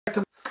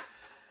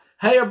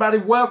Hey everybody,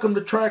 welcome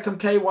to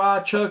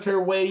KY. Chuck here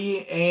with you,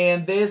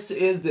 and this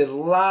is the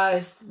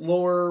last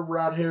lure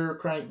right here,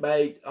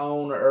 crankbait,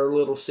 on our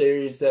little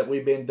series that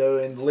we've been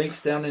doing.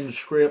 Links down in the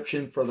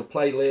description for the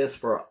playlist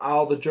for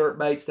all the jerk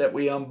baits that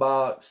we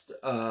unboxed,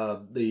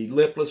 the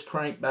lipless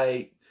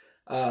crankbait,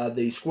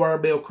 the square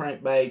bill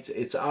crankbaits.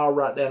 It's all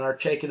right down there.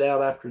 Check it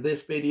out after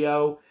this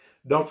video.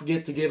 Don't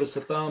forget to give us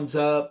a thumbs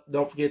up.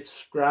 Don't forget to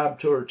subscribe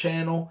to our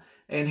channel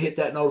and hit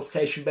that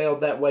notification bell.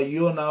 That way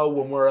you'll know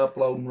when we're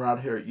uploading right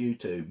here at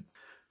YouTube.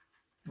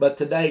 But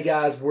today,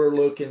 guys, we're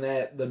looking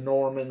at the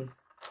Norman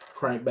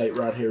crankbait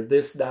right here.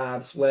 This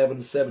dives 11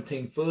 to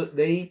 17 foot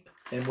deep,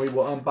 and we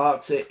will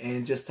unbox it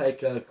and just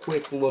take a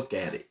quick look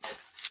at it.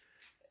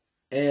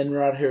 And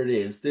right here it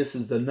is. This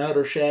is the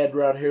Nutter Shad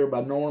right here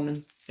by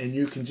Norman, and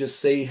you can just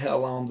see how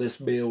long this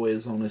bill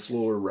is on this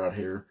lure right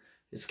here.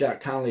 It's got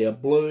kind of a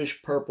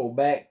bluish purple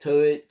back to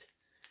it.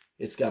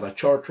 It's got a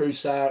chartreuse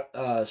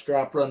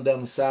stripe running down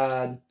the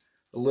side,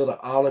 a little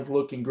olive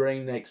looking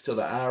green next to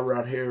the eye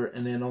right here,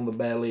 and then on the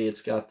belly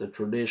it's got the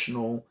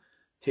traditional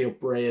tip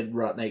red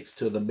right next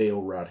to the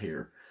bill right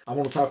here. I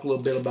want to talk a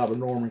little bit about a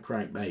Norman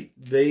crankbait.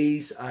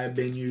 These I've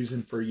been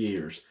using for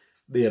years.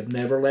 They have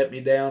never let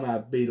me down.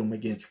 I've beat them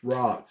against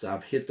rocks.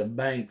 I've hit the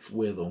banks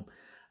with them.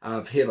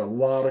 I've hit a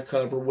lot of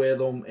cover with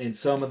them, and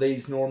some of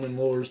these Norman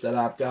lures that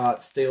I've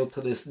got still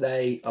to this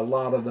day, a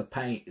lot of the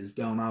paint is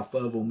gone off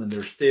of them and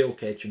they're still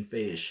catching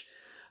fish.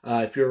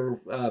 If you're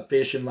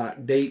fishing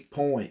like deep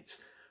points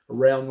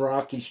around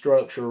rocky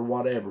structure or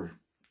whatever,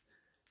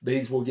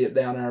 these will get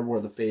down there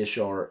where the fish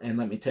are, and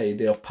let me tell you,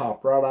 they'll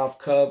pop right off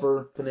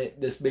cover. Put it,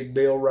 this big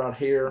bill right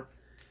here,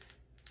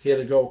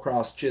 it'll go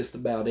across just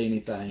about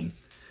anything.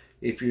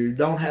 If you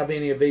don't have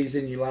any of these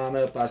in your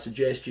lineup, I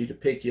suggest you to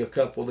pick you a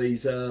couple of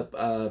these up.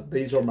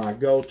 These are my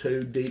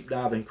go-to deep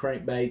diving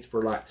crankbaits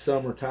for like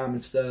summertime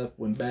and stuff,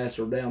 when bass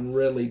are down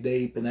really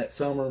deep in that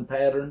summer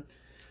pattern.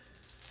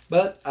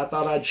 But I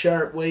thought I'd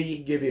share it with you,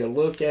 give you a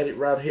look at it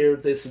right here.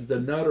 This is the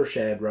Nutter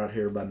Shad right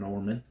here by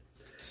Norman.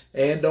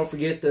 And don't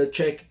forget to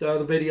check the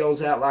other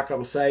videos out, like I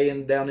was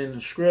saying, down in the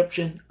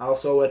description.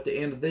 Also at the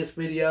end of this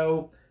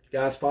video,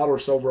 guys, follow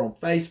us over on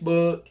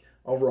Facebook.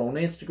 Over on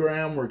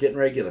Instagram, we're getting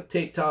ready to get a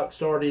TikTok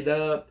started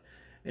up,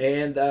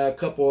 and a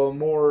couple of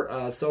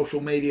more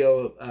social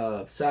media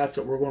sites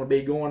that we're going to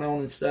be going on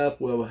and stuff.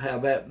 We'll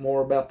have that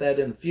more about that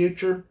in the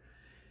future.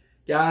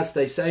 Guys,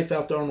 stay safe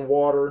out there on the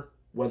water,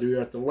 whether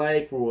you're at the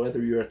lake or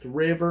whether you're at the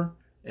river,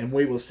 and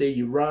we will see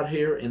you right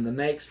here in the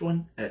next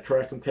one at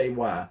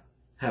KY.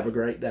 Have a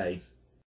great day.